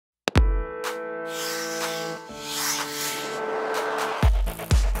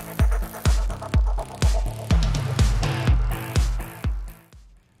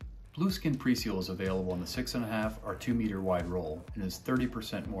Blueskin PreSeal is available in the 6.5 or 2 meter wide roll and is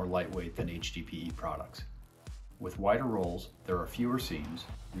 30% more lightweight than HDPE products. With wider rolls, there are fewer seams,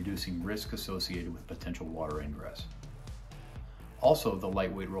 reducing risk associated with potential water ingress. Also, the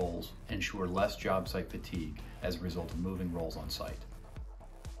lightweight rolls ensure less job site fatigue as a result of moving rolls on site.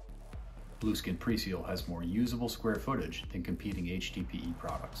 Blueskin PreSeal has more usable square footage than competing HDPE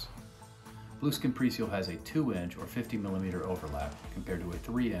products. Blueskin PreSeal has a 2-inch or 50mm overlap compared to a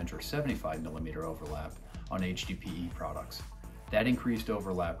 3-inch or 75mm overlap on HDPE products. That increased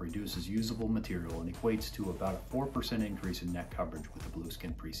overlap reduces usable material and equates to about a 4% increase in net coverage with the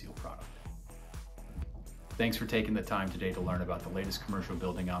Blueskin PreSeal product. Thanks for taking the time today to learn about the latest commercial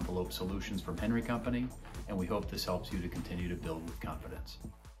building envelope solutions from Henry Company, and we hope this helps you to continue to build with confidence.